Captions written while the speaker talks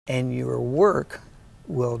and your work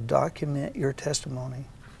will document your testimony.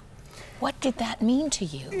 What did that mean to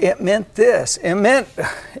you? It meant this. It meant,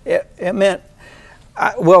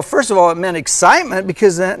 well, first of all, it meant excitement,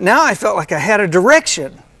 because now I felt like I had a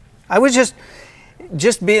direction. I was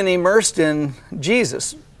just being immersed in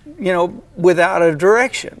Jesus, you know, without a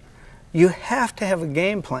direction. You have to have a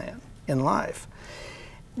game plan in life.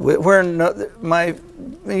 Where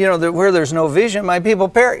there's no vision, my people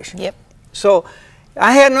perish. Yep. So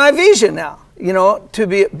I had my vision now, you know,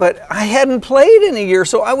 but I hadn't played in a year,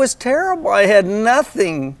 so I was terrible. I had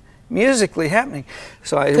nothing musically happening.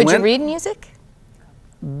 So I Could you read music?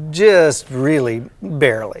 Just really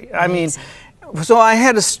barely. I mean, so I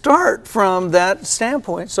had to start from that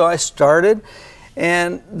standpoint. So I started,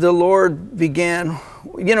 and the Lord began,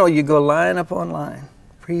 you know, you go line upon line,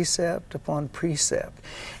 precept upon precept.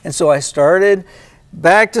 And so I started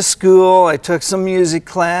back to school. I took some music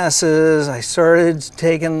classes. I started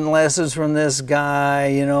taking lessons from this guy,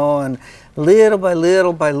 you know, and little by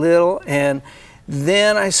little by little. And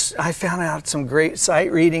then I found out some great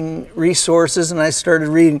sight reading resources, and I started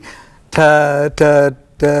reading ta ta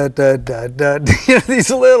da da da da, you know, these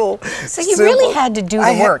little. So you really had to do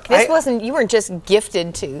the work. You weren't just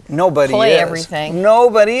gifted to play everything.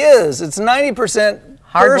 Nobody is. It's 90%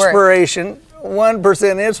 perspiration,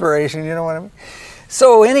 1% inspiration. You know what I mean?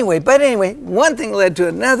 So anyway, one thing led to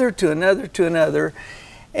another, to another, to another,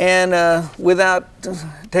 and without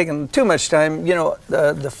taking too much time, you know,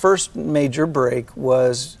 the first major break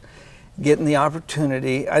was getting the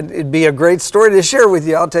opportunity. It'd be a great story to share with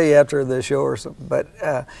you. I'll tell you after the show or something. But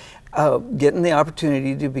getting the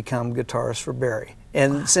opportunity to become guitarist for Barry,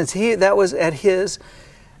 and since that was at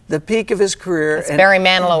the peak of his career. It's Barry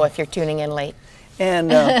Manilow, if you're tuning in late.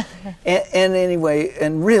 And anyway,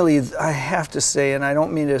 and really, I have to say, and I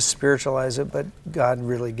don't mean to spiritualize it, but God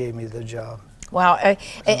really gave me the job. Wow,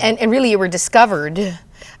 and really, you were discovered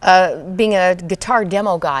being a guitar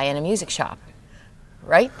demo guy in a music shop.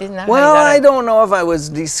 Right? Isn't that well, I don't know if I was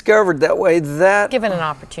discovered that way. Given an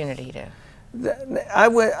opportunity to.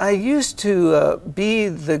 I used to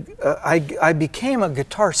I became a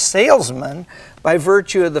guitar salesman by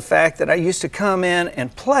virtue of the fact that I used to come in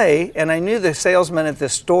and play, and I knew the salesman at the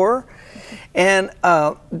store. And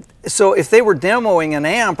so if they were demoing an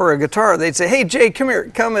amp or a guitar, they'd say, "Hey, Jay, come here,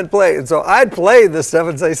 come and play." And so I'd play this stuff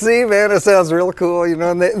and say, "See, man, it sounds real cool," you know,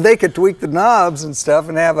 and they could tweak the knobs and stuff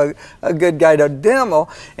and have a good guy to demo.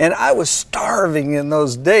 And I was starving in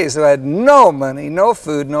those days, so I had no money, no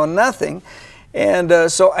food, no nothing.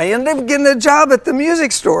 And so I ended up getting a job at the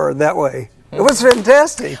music store that way. It was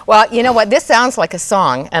fantastic. Well, you know what? This sounds like a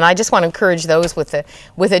song, and I just want to encourage those with a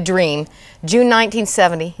dream. June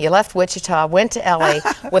 1970, you left Wichita, went to L.A.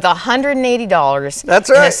 with $180 That's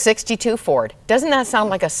right. in a '62 Ford. Doesn't that sound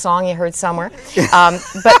like a song you heard somewhere?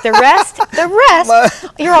 But the rest,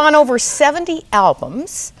 you're on over 70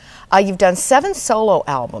 albums. You've done 7 solo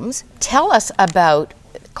albums. Tell us about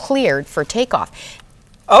Cleared for Takeoff.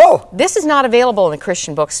 Oh. This is not available in the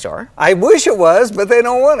Christian bookstore. I wish it was, but they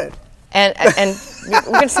don't want it. And we're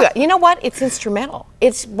going to see that. You know what? It's instrumental.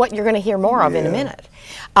 It's what you're going to hear more of in a minute.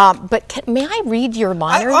 But may I read your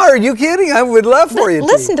liner? Are you kidding? I would love for you to.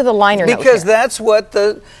 Listen to the liner note because here. That's what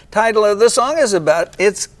the title of the song is about.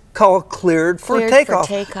 It's called Cleared for Takeoff.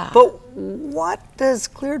 But what does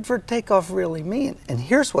cleared for takeoff really mean? And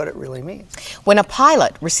here's what it really means. When a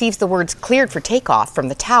pilot receives the words cleared for takeoff from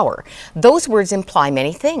the tower, those words imply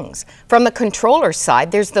many things. From the controller's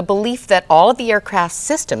side, there's the belief that all of the aircraft's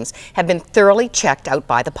systems have been thoroughly checked out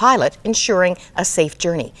by the pilot, ensuring a safe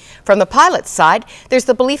journey. From the pilot's side, there's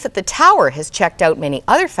the belief that the tower has checked out many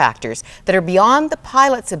other factors that are beyond the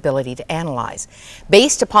pilot's ability to analyze.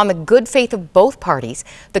 Based upon the good faith of both parties,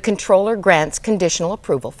 the controller grants conditional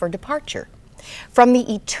approval for departure. From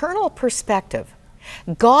the eternal perspective,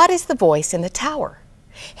 God is the voice in the tower.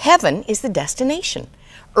 Heaven is the destination.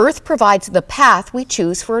 Earth provides the path we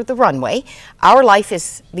choose for the runway. Our life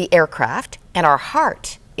is the aircraft, and our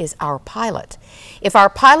heart is our pilot. If our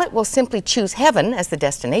pilot will simply choose heaven as the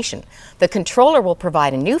destination, the controller will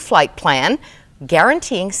provide a new flight plan,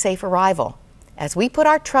 guaranteeing safe arrival. As we put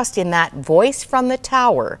our trust in that voice from the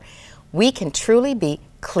tower, we can truly be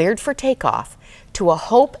cleared for takeoff to a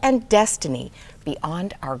hope and destiny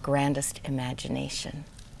beyond our grandest imagination.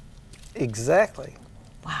 Exactly.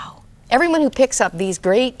 Wow. Everyone who picks up these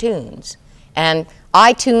great tunes, and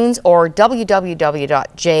iTunes or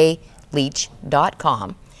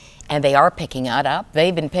www.jayleach.com, and they are picking it up.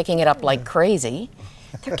 They've been picking it up like crazy.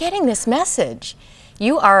 They're getting this message.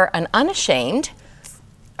 You are an unashamed,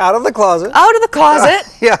 out of the closet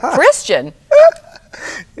Christian.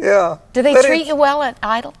 Yeah. Do they treat you well at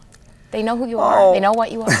Idol? They know who you are. They know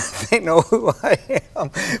what you are. They know who I am.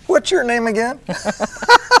 What's your name again?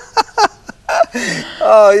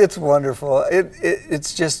 Oh, it's wonderful.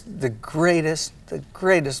 It's just the greatest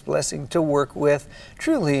blessing to work with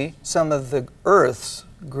truly some of the Earth's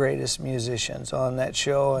greatest musicians on that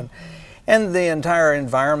show, and the entire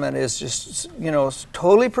environment is just, you know,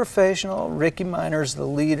 totally professional. Ricky Minor's the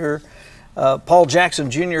leader. Paul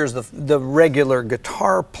Jackson Jr. is the regular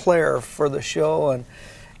guitar player for the show,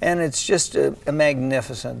 and it's just a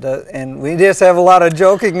magnificent. And we just have a lot of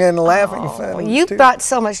joking and laughing fun. You brought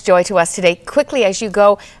so much joy to us today. Quickly as you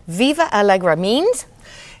go, Viva Allegra means?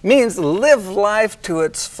 Means live life to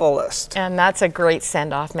its fullest. And that's a great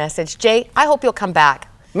send-off message. Jay, I hope you'll come back.